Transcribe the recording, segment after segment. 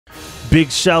Big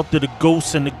shout to the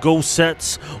ghosts and the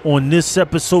ghostettes. On this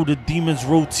episode of Demons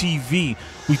Row TV,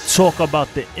 we talk about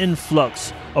the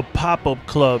influx of pop-up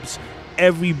clubs.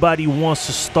 Everybody wants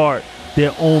to start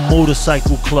their own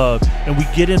motorcycle club, and we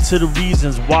get into the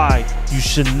reasons why you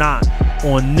should not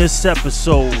on this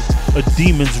episode of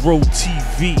Demons Row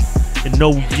TV. And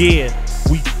oh yeah,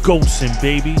 we ghosting,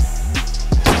 baby.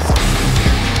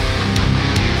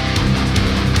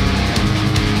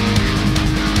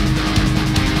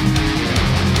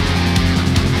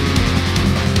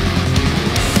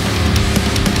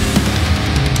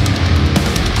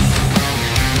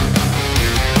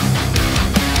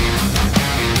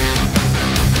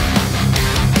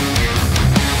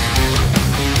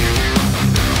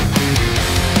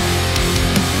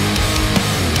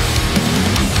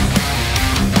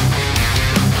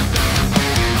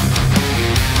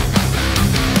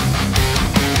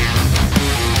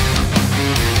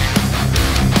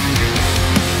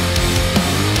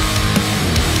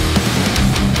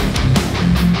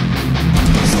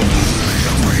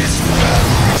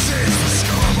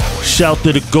 Shout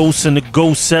to the ghosts and the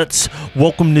ghostettes.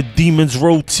 Welcome to Demons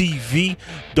Row TV,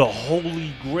 the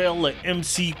holy grail of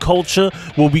MC culture,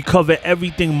 where we cover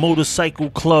everything motorcycle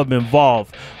club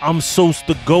involved. I'm Sos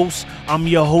the Ghost. I'm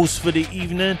your host for the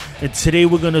evening, and today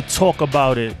we're gonna talk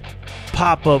about it.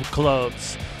 Pop-up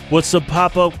clubs. What's a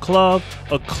pop-up club?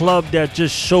 A club that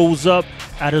just shows up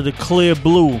out of the clear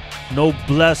blue. No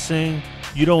blessing.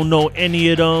 You don't know any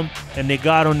of them, and they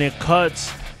got on their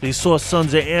cuts. They saw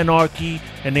Sons of Anarchy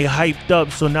and they hyped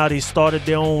up, so now they started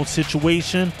their own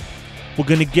situation. We're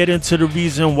gonna get into the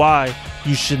reason why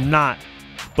you should not.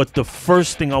 But the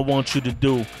first thing I want you to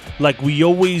do, like we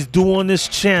always do on this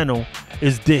channel,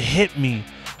 is to hit me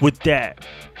with that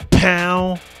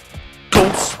pound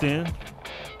ghosting.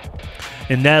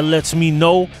 And that lets me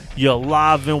know you're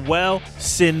alive and well,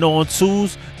 sitting on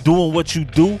twos, doing what you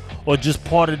do, or just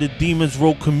part of the Demons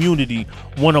Row community,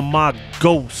 one of my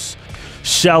ghosts.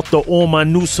 Shout to all my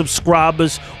new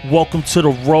subscribers. Welcome to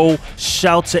the row.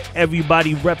 Shout to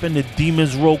everybody repping the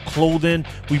Demons Row clothing.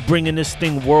 We bringing this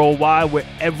thing worldwide. We're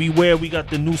everywhere. We got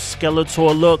the new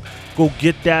Skeletor look. Go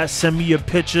get that. Send me your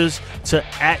pictures to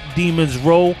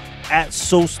 @DemonsRow,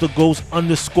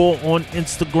 @SosTheGhost_ on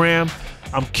Instagram.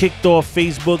 I'm kicked off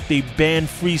Facebook. They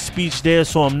banned free speech there,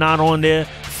 so I'm not on there.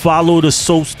 Follow the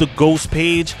Sos the Ghost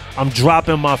page. I'm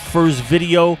dropping my first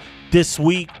video this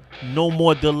week. No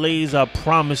more delays, I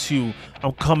promise you.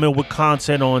 I'm coming with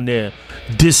content on there.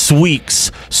 This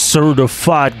week's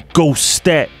certified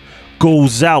ghostet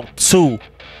goes out to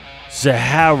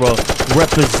Zahara,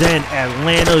 represent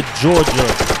Atlanta,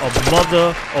 Georgia. A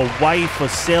mother, a wife, a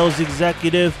sales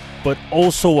executive, but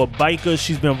also a biker.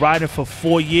 She's been riding for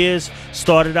 4 years.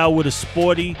 Started out with a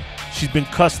sporty. She's been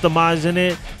customizing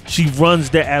it. She runs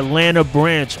the Atlanta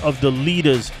branch of the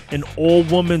Leaders, an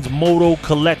all-women's moto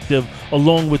collective,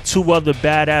 along with 2 other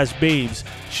badass babes.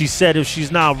 She said if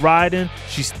she's not riding,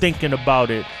 she's thinking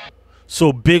about it.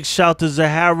 So big shout to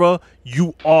Zahara.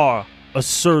 You are a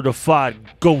certified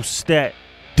ghostet.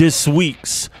 This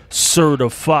week's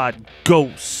certified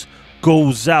ghost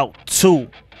goes out to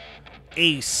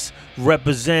Ace,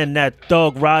 represent that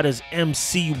Thug Riders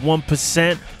MC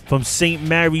 1% from St.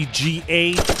 Mary,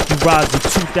 GA. He rides the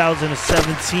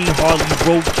 2017 Harley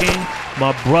Road King.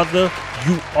 My brother,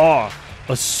 you are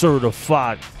a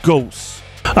certified ghost.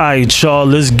 Alright, y'all,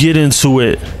 let's get into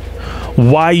it.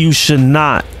 Why you should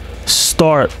not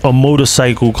start a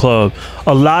motorcycle club.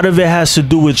 A lot of it has to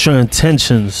do with your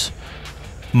intentions.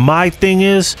 My thing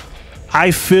is,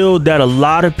 I feel that a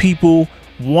lot of people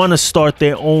want to start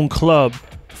their own club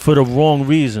for the wrong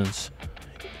reasons.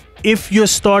 If you're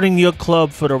starting your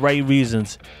club for the right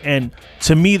reasons, and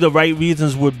to me the right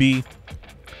reasons would be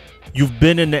you've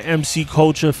been in the MC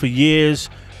culture for years,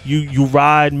 you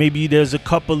ride, maybe there's a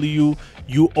couple of you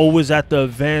always at the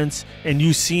events, and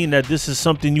you seen that this is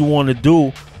something you want to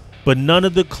do, but none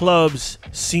of the clubs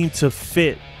seem to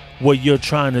fit what you're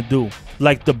trying to do.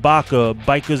 Like the BACA,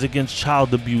 Bikers Against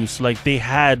Child Abuse, like they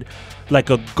had like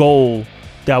a goal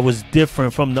that was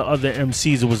different from the other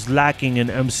MCs. It was lacking in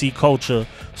MC culture,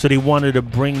 so they wanted to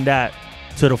bring that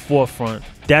to the forefront.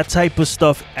 That type of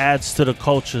stuff adds to the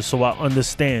culture, so I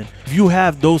understand. If you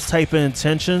have those type of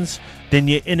intentions, then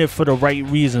you're in it for the right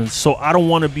reasons. So I don't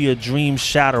want to be a dream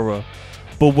shatterer.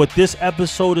 But what this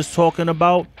episode is talking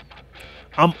about,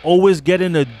 I'm always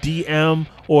getting a DM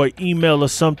or an email or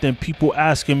something, people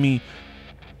asking me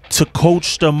to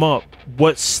coach them up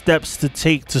what steps to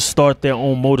take to start their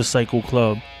own motorcycle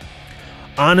club.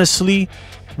 Honestly,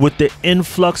 with the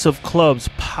influx of clubs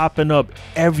popping up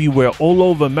everywhere, all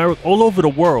over America, all over the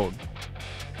world,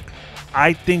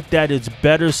 I think that it's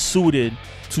better suited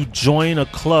to join a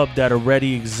club that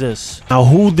already exists. Now,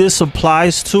 who this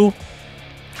applies to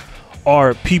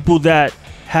are people that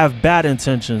have bad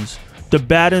intentions. The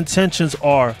bad intentions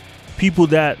are people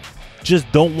that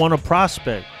just don't want to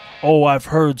prospect. Oh, I've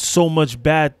heard so much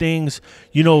bad things.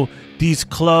 You know, these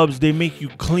clubs, they make you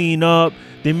clean up.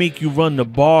 They make you run the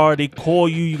bar. They call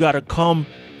you. You got to come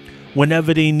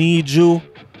whenever they need you.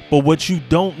 But what you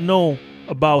don't know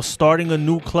about starting a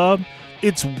new club,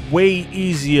 it's way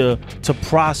easier to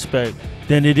prospect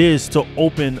than it is to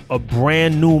open a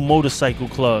brand new motorcycle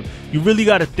club. You really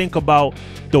got to think about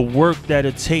the work that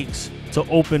it takes to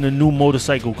open a new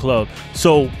motorcycle club.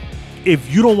 So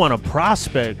if you don't want to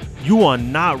prospect, you are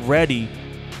not ready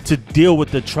to deal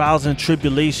with the trials and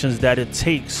tribulations that it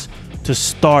takes to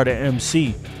start an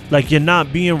MC. Like, you're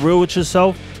not being real with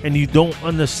yourself, and you don't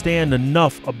understand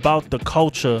enough about the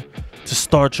culture to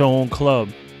start your own club.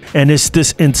 And it's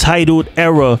this entitled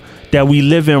era that we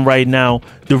live in right now.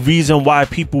 The reason why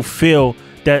people feel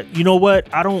that, you know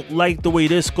what, I don't like the way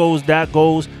this goes, that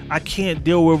goes. I can't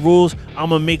deal with rules. I'm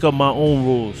gonna make up my own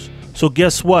rules. So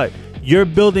guess what? You're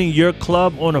building your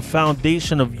club on a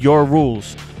foundation of your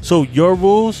rules. So your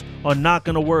rules are not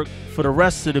gonna work for the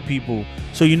rest of the people.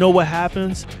 So you know what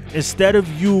happens? Instead of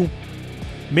you,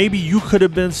 maybe you could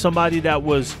have been somebody that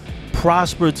was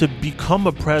prospered to become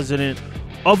a president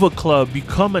of a club,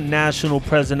 become a national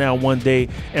president at one day,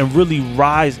 and really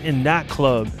rise in that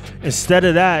club. Instead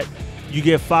of that, you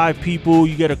get 5 people,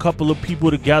 you get a couple of people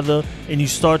together, and you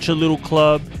start your little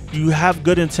club. You have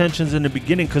good intentions in the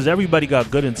beginning, because everybody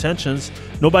got good intentions.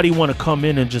 Nobody want to come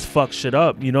in and just fuck shit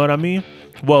up. You know what I mean?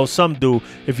 Well, some do.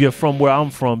 If you're from where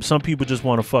I'm from, some people just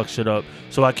want to fuck shit up.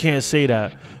 So I can't say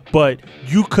that. But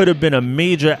you could have been a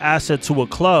major asset to a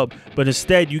club, but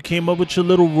instead you came up with your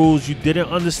little rules. You didn't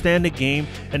understand the game.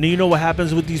 And then you know what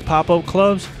happens with these pop-up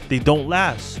clubs? They don't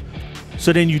last.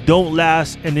 So then you don't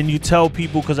last, and then you tell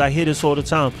people, because I hear this all the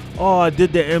time, oh, I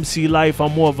did the MC life,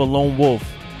 I'm more of a lone wolf.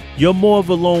 You're more of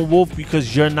a lone wolf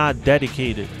because you're not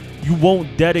dedicated. You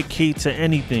won't dedicate to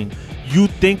anything. You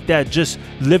think that just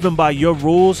living by your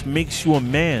rules makes you a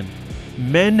man.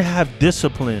 Men have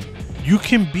discipline. You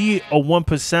can be a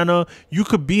 1%er. You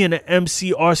could be in an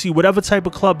MC, RC, whatever type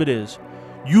of club it is.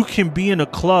 You can be in a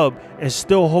club and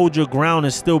still hold your ground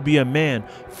and still be a man.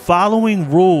 Following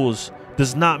rules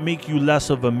does not make you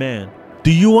less of a man.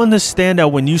 Do you understand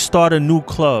that when you start a new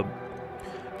club,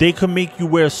 they could make you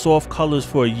wear soft colors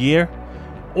for a year?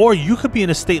 Or you could be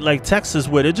in a state like Texas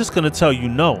where they're just going to tell you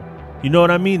no. You know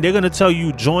what I mean? They're going to tell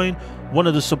you join one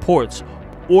of the supports.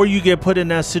 Or you get put in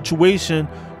that situation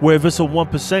where if it's a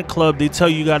 1% club, they tell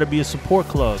you got to be a support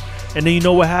club. And then you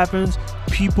know what happens?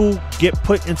 People get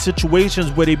put in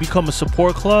situations where they become a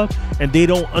support club and they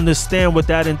don't understand what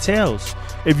that entails.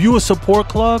 If you a support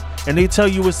club and they tell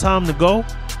you it's time to go,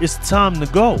 it's time to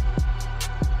go.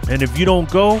 And if you don't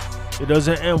go, it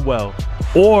doesn't end well.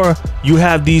 Or you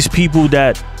have these people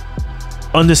that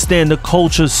understand the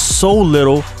culture so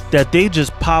little that they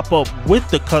just pop up with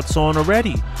the cuts on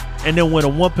already. And then when a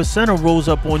 1%er rolls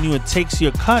up on you and takes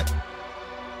your cut,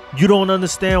 you don't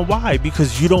understand why,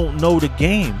 because you don't know the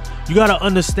game. You got to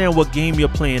understand what game you're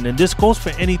playing. And this goes for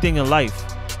anything in life.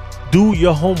 Do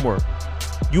your homework.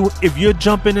 If you're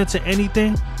jumping into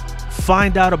anything,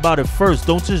 find out about it first.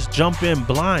 Don't just jump in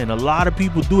blind. A lot of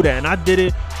people do that, and I did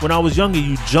it when I was younger.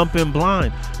 You jump in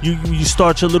blind. You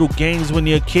start your little gangs when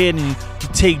you're a kid, and you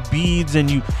take beads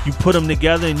and you put them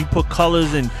together, and you put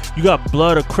colors, and you got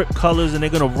blood or Crip colors, and they're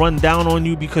gonna run down on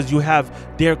you because you have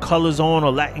their colors on,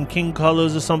 or Latin King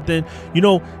colors or something. You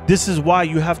know, this is why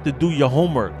you have to do your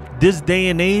homework. This day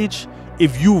and age,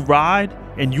 if you ride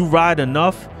and you ride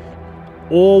enough,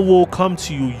 all will come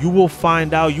to you. You will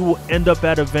find out. You will end up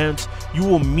at events. You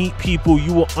will meet people.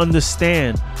 You will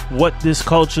understand what this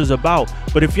culture is about.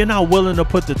 But if you're not willing to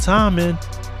put the time in,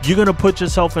 you're going to put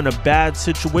yourself in a bad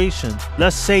situation.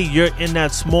 Let's say you're in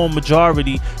that small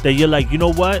majority that you're like, you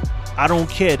know what? I don't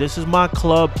care. This is my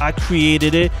club. I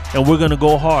created it, and we're going to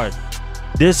go hard.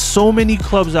 There's so many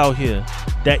clubs out here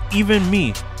that even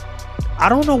me, I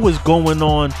don't know what's going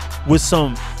on with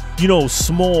some, you know,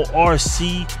 small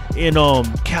RC in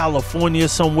California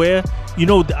somewhere. You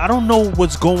know, I don't know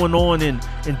what's going on in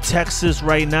Texas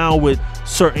right now with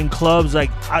certain clubs.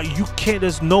 Like, you can't,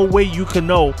 there's no way you can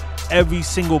know every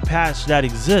single patch that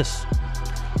exists.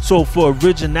 So for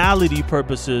originality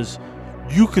purposes,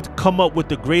 you could come up with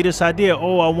the greatest idea.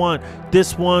 Oh, I want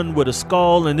this one with a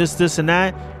skull and this and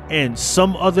that, and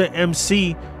some other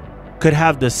MC could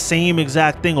have the same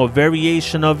exact thing or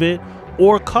variation of it,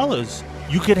 or colors.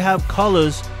 You could have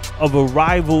colors of a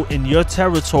rival in your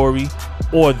territory,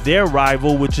 or their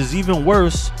rival, which is even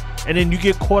worse, And then you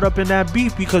get caught up in that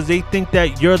beef because they think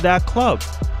that you're that club.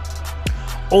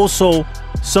 Also,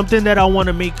 something that I want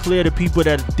to make clear to people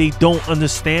that they don't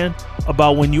understand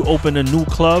about when you open a new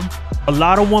club, a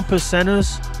lot of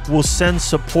 1%ers will send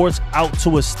supports out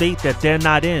to a state that they're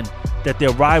not in, that they're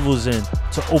rivals in,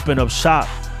 to open up shop,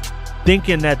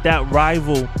 thinking that that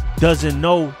rival doesn't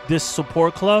know this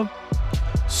support club.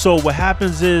 So what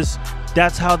happens is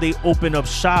that's how they open up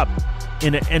shop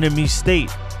in an enemy state.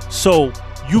 So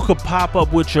you could pop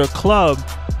up with your club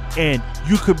and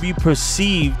you could be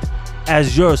perceived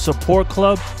as your support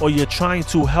club, or you're trying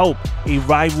to help a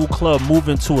rival club move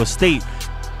into a state.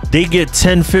 They get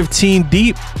 10-15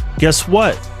 deep. Guess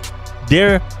what?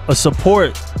 They're a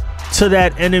support to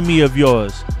that enemy of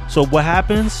yours. So what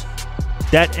happens?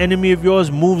 That enemy of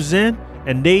yours moves in,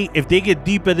 and if they get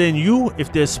deeper than you,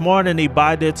 if they're smart and they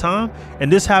bide their time,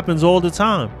 and this happens all the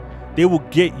time, they will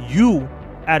get you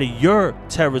out of your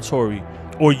territory,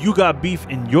 or you got beef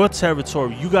in your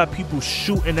territory. You got people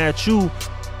shooting at you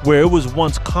where it was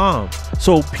once calm.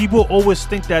 So people always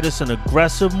think that it's an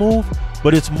aggressive move,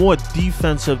 but it's more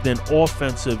defensive than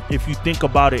offensive if you think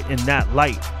about it in that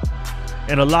light.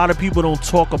 And a lot of people don't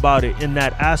talk about it in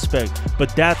that aspect,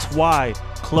 but that's why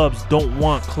clubs don't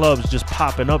want clubs just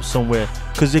popping up somewhere,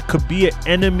 because it could be an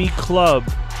enemy club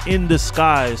in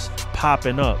disguise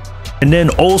popping up. And then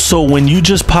also, when you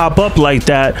just pop up like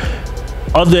that,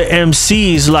 other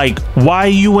MCs, like, why are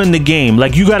you in the game?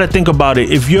 Like, you got to think about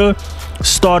it. If you're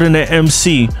starting an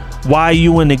MC, why are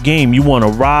you in the game? You want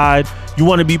to ride, you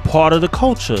want to be part of the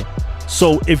culture.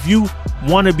 So if you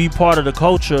want to be part of the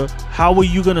culture, how are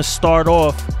you going to start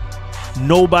off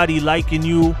nobody liking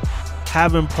you,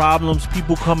 having problems,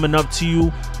 people coming up to you,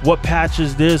 what patch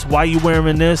is this, why you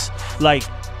wearing this? Like,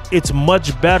 it's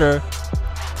much better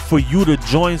for you to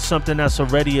join something that's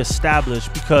already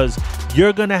established, because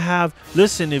you're gonna have,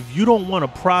 listen, if you don't want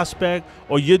to prospect,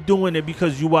 or you're doing it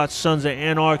because you watch Sons of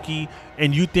Anarchy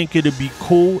and you think it'd be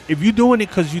cool, if you're doing it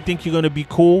because you think you're gonna be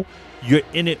cool, you're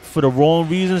in it for the wrong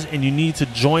reasons, and you need to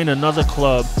join another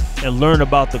club and learn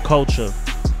about the culture.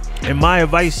 And my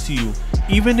advice to you,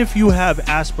 even if you have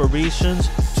aspirations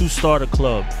to start a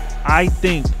club, I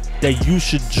think that you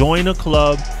should join a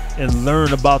club and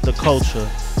learn about the culture.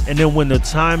 And then when the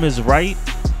time is right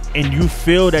and you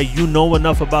feel that you know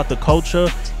enough about the culture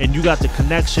and you got the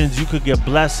connections, you could get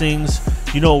blessings,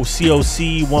 you know,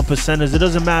 COC, 1%ers, it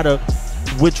doesn't matter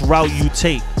which route you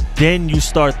take. Then you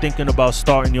start thinking about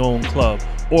starting your own club.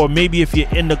 Or maybe if you're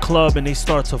in the club and they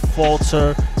start to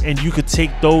falter, and you could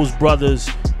take those brothers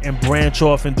and branch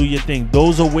off and do your thing.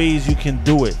 Those are ways you can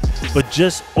do it. But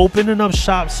just opening up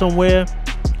shop somewhere,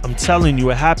 I'm telling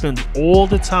you, it happens all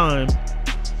the time.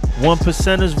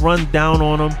 1%ers run down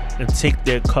on them and take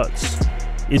their cuts.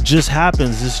 It just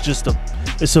happens.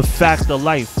 It's a fact of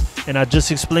life. And I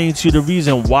just explained to you the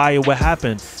reason why it would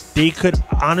happen. They could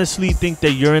honestly think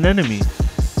that you're an enemy.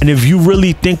 And if you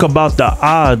really think about the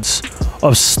odds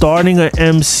of starting an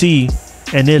MC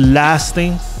and it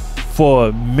lasting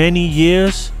for many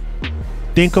years,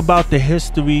 think about the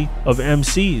history of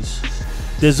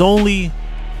MCs. There's only,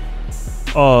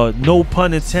 no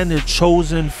pun intended,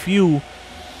 chosen few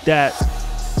that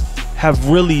have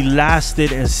really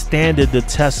lasted and standed the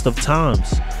test of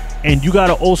times. And you got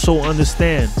to also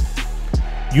understand,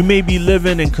 you may be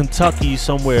living in Kentucky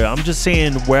somewhere, I'm just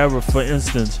saying wherever, for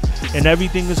instance, and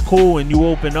everything is cool and you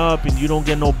open up and you don't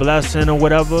get no blessing or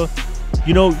whatever.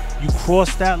 You know, you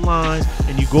cross that line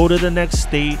and you go to the next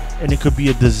state and it could be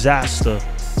a disaster.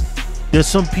 There's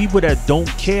some people that don't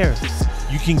care.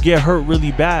 You can get hurt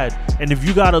really bad. And if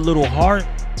you got a little heart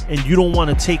and you don't want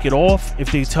to take it off,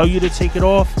 if they tell you to take it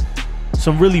off,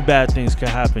 some really bad things can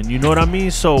happen. You know what I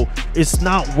mean? So it's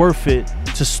not worth it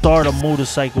to start a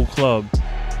motorcycle club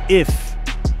if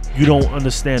you don't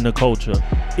understand the culture.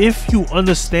 If you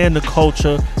understand the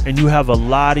culture and you have a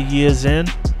lot of years in,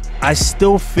 I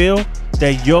still feel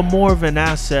that you're more of an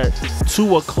asset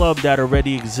to a club that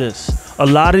already exists. A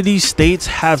lot of these states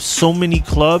have so many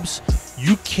clubs,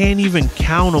 you can't even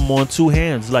count them on two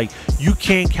hands. Like, you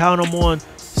can't count them on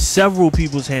several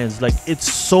people's hands. Like,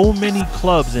 it's so many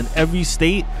clubs in every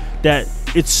state that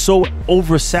it's so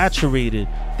oversaturated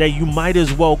that you might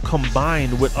as well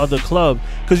combine with other clubs.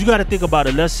 Because you got to think about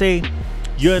it. Let's say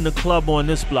you're in the club on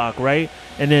this block, right?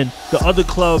 And then the other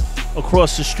club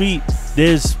across the street,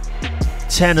 there's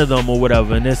 10 of them or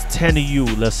whatever, and there's 10 of you,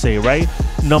 let's say, right?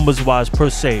 Numbers wise per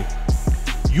se.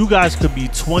 You guys could be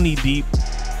 20 deep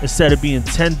instead of being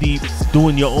 10 deep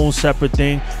doing your own separate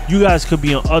thing. You guys could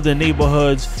be in other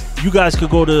neighborhoods. You guys could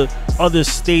go to other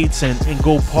states and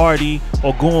go party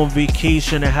or go on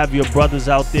vacation and have your brothers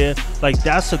out there. Like,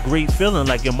 that's a great feeling.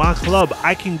 Like, in my club,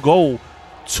 I can go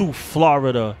to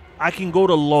Florida. I can go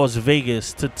to Las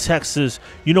Vegas, to Texas,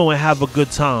 you know, and have a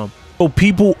good time. So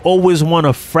people always want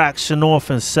to fraction off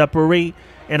and separate.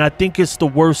 And I think it's the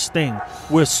worst thing.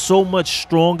 We're so much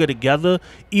stronger together.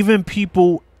 Even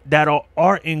people that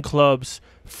are in clubs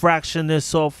fraction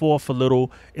themselves off a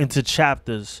little into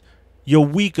chapters. You're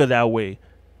weaker that way.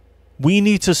 We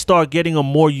need to start getting a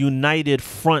more united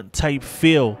front type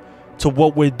feel to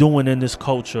what we're doing in this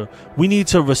culture. We need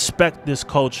to respect this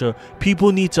culture.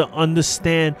 People need to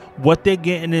understand what they're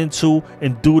getting into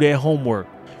and do their homework.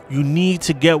 You need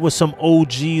to get with some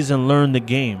OGs and learn the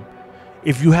game.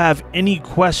 If you have any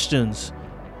questions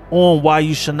on why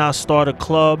you should not start a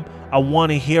club, I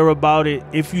want to hear about it.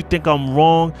 If you think I'm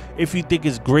wrong, if you think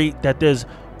it's great that there's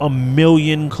a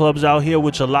million clubs out here,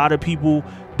 which a lot of people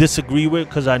disagree with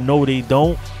because I know they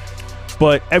don't.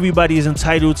 But everybody is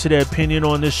entitled to their opinion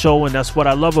on this show, and that's what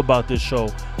I love about this show.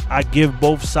 I give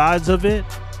both sides of it,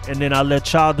 and then I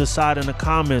let y'all decide in the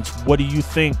comments, what do you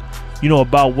think, you know,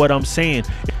 about what I'm saying.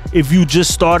 If you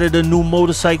just started a new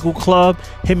motorcycle club,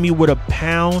 hit me with a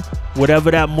pound, whatever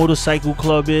that motorcycle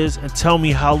club is, and tell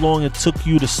me how long it took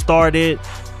you to start it.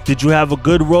 Did you have a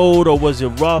good road or was it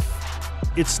rough?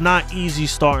 It's not easy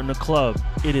starting a club.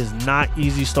 It is not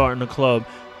easy starting a club.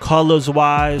 Colors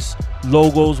wise,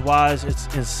 logos wise, it's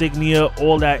insignia,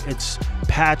 all that, it's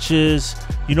patches.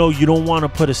 You know, you don't want to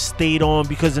put a state on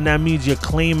because then that means you're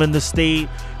claiming the state.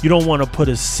 You don't want to put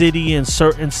a city in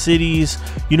certain cities.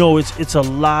 You know, it's a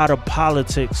lot of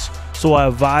politics. So I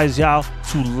advise y'all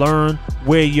to learn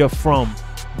where you're from,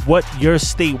 what your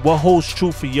state, what holds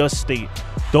true for your state.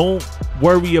 Don't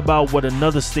worry about what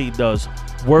another state does.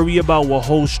 Worry about what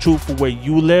holds true for where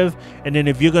you live. And then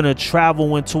if you're going to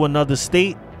travel into another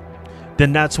state,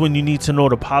 then that's when you need to know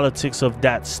the politics of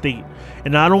that state.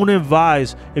 And I don't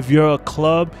advise, if you're a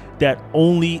club that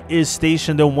only is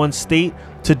stationed in one state,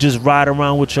 to just ride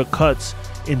around with your cuts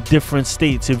in different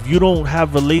states. If you don't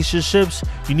have relationships,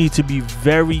 you need to be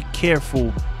very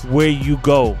careful where you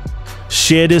go.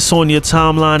 Share this on your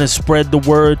timeline and spread the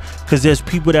word, because there's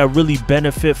people that really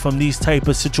benefit from these type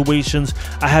of situations.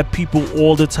 I have people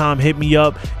all the time hit me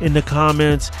up in the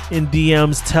comments, in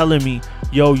DMs, telling me,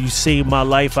 yo, you saved my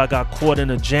life. I got caught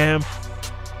in a jam.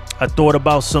 I thought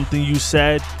about something you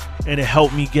said and it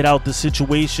helped me get out the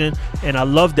situation. And I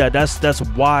love that. That's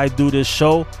why I do this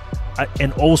show.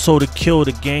 And also to kill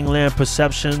the gangland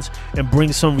perceptions and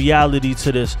bring some reality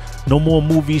to this. No more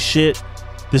movie shit.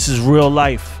 This is real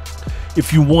life.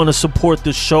 If you want to support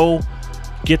the show,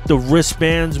 get the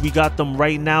wristbands. We got them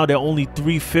right now. They're only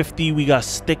 $350. We got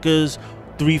stickers,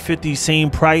 $350, same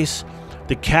price.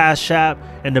 The Cash App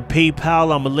and the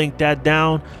PayPal, I'm gonna link that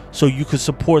down so you can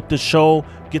support the show,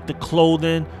 get the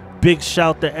clothing. Big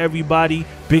shout to everybody.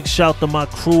 Big shout to my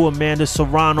crew, Amanda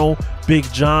Serrano, Big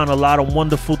John. A lot of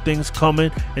wonderful things coming.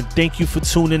 And thank you for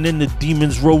tuning in to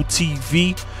Demons Row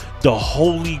TV, the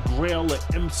holy grail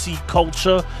of MC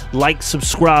culture. Like,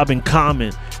 subscribe, and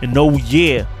comment. And oh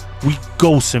yeah, we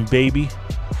ghosting, baby.